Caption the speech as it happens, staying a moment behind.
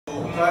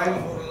time.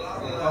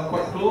 Come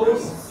quite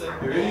close.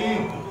 You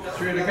ready?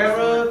 Straight the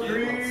camera.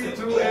 3,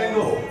 2, and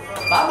go.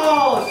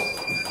 Vamos!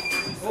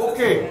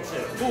 Okay.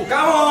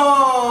 Come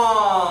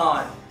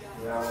on!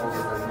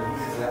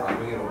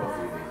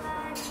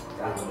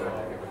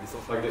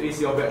 Like the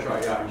ACL batch,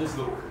 right? Yeah, you just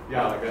look.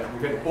 Yeah, like that. You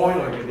can point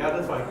or you can. Yeah,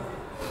 that's fine.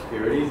 Okay,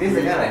 ready? This is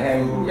the kind of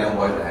hand young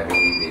boys are having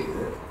these days, is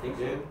it? Think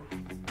in.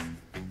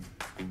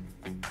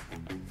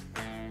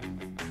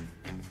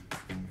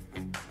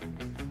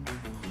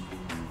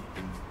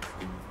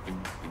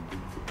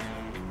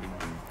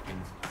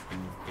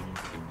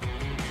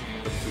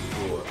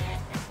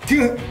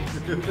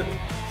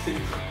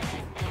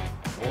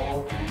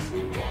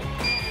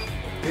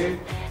 Okay,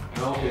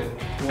 now can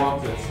go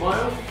up and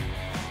smile.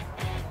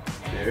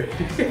 There.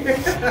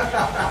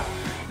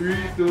 3,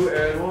 2,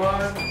 and 1.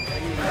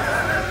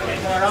 Okay,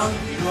 go around,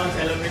 you do one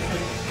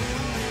celebration.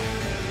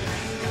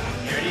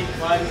 You ready?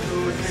 1,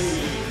 2, 3.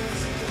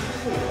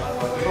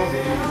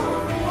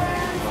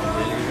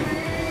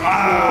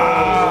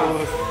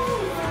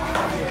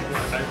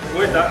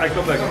 Wait, I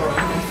come back.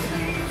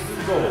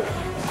 Go.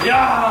 Yeah!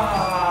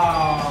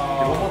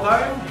 Okay, one more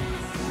time.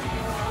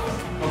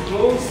 Come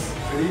close.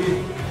 Ready?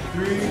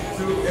 3,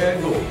 2, and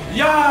go.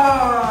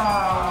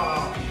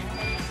 Yeah!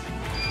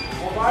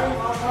 One time,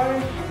 last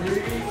time. 3,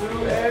 2,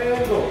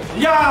 and go.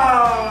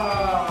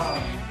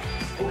 Yeah!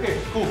 Okay,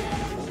 cool.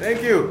 Thank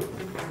you.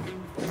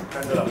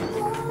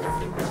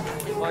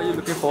 What are you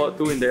looking forward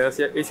to in the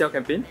ACL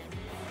campaign?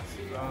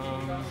 To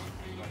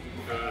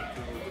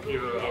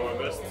give our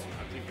best. I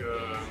think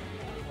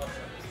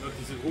not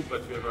easy group,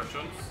 but we have a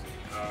chance.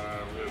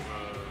 We have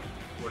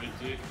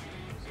quality,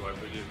 so I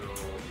believe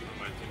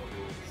my team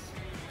to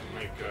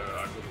make a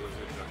good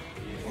result.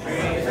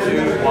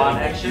 3, 2, 1,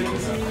 action.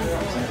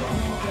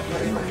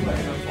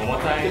 One more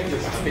time,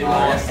 spin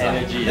more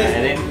energy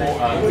and then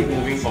keep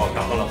moving for a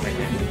couple of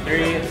seconds. 3,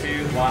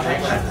 2, 1,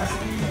 action.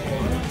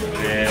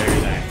 Very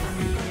nice.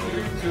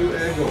 2,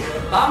 and go.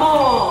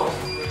 Vamos!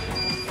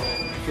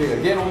 Okay,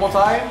 again, one more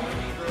time.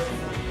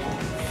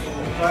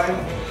 One more time.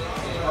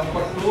 Come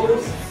quite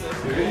close.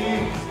 You ready?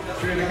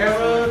 Straight the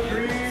camera.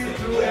 3,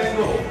 2, and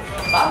go.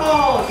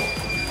 Vamos!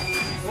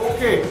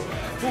 Okay,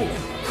 cool.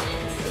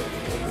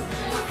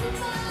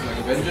 Like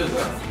Avengers,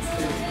 huh?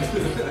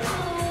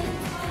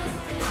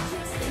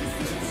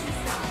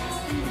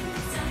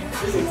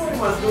 This is what we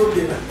must do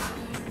again.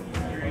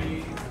 3,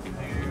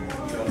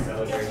 2, your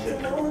celebration.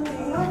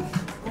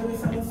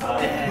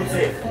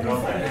 Safe.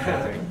 Wrong time.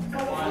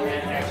 1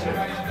 and action.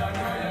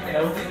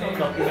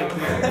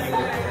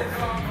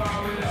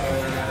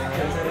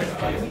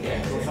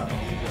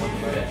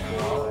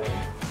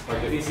 Like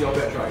the ACL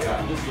batch, right?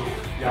 Yeah, just look.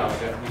 Yeah, like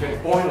that. You can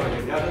point or you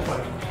can. Yeah, that's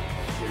fine.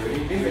 Okay,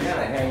 ready? This is the kind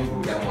of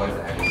hand young boys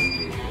are having these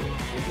days,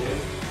 is it?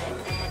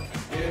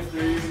 In 3,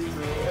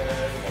 2,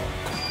 and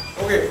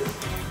 1. Okay,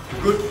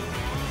 good.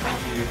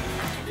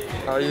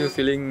 How are you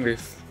feeling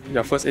with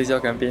your first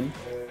ACL campaign?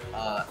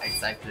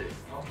 Excited.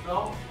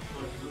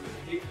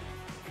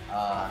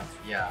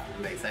 Yeah,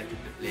 I'm excited to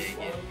play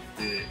again,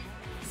 to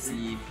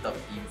see top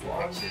teams in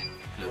action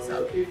close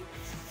up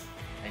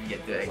and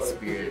get to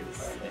experience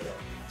the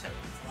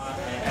Champions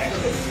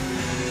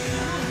League.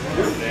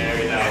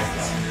 Very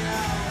nice.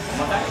 One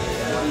more time.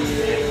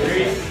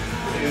 3,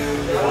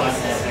 2, 1,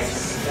 and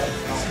action.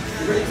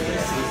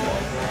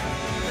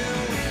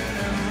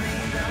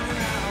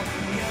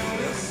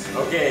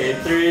 Okay,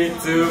 3,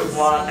 2,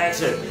 1,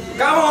 action.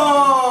 Come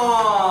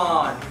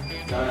on!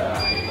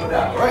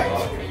 Alright.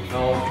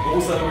 Now,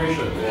 goal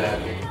celebration. Yeah.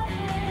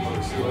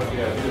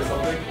 Yeah, do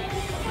something.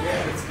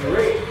 Yeah, that's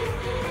great.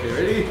 Okay,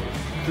 ready?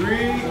 3,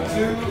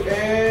 2,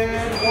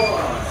 and 1.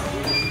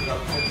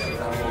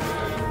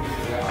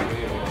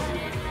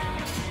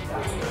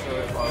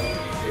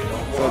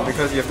 So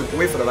because you have to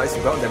wait for the lights to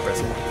go out, then press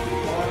it.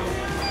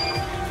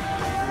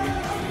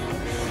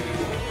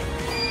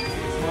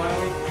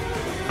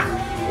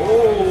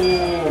 Oh!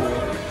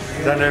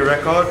 Is that a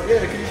record?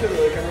 Yeah, can you show the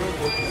camera?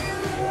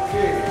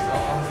 Okay.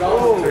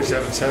 Oh!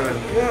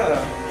 377. Yeah.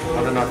 I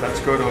don't know if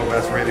that's good or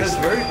that's really That's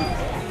very good.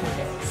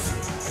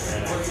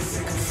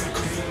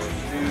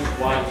 2,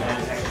 1,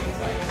 and action.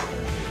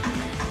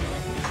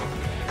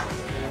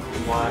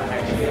 1,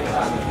 action.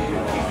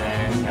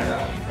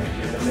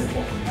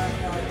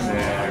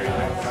 Very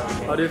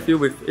nice. How do you feel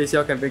with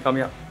ACL campaign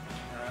coming up?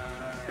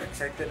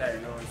 Excited, I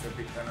know it's a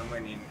big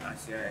tournament in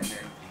Asia, and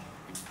then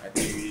I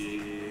think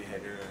we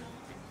had a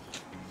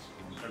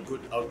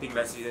good outing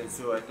last season,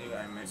 so I think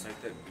I'm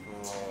excited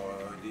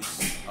for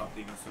this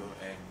outing also,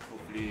 and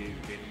hopefully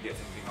we can get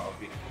something out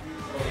of it.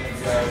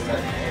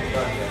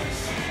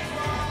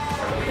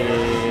 Okay,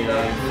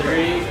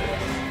 3,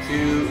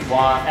 2,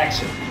 1,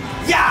 action.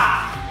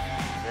 Yeah!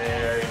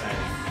 Very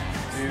nice.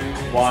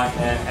 2, 1,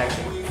 and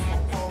action.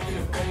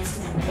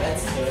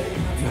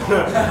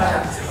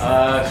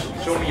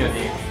 Show me your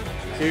name.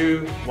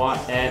 2, 1,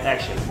 and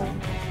action.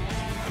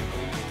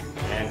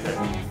 And turn.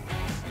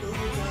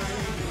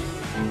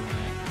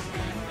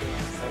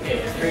 Okay,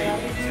 3,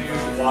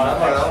 2, 1,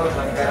 action.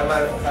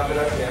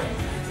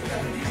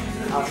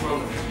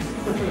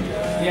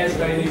 Yes,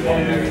 very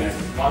nice.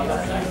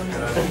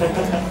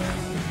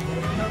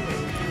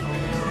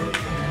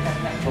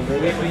 So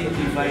maybe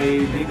if I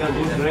dig a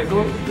good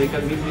record, they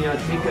can give me a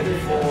ticket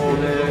for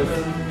the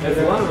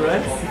F1,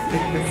 right?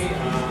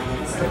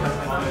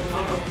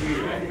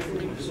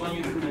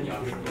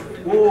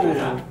 Whoa!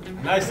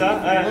 Nice,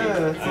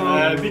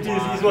 huh? Beat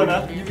his one,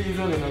 huh?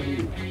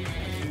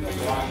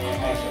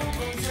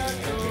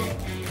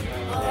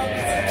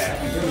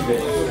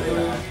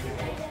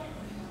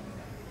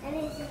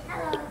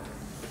 Hello.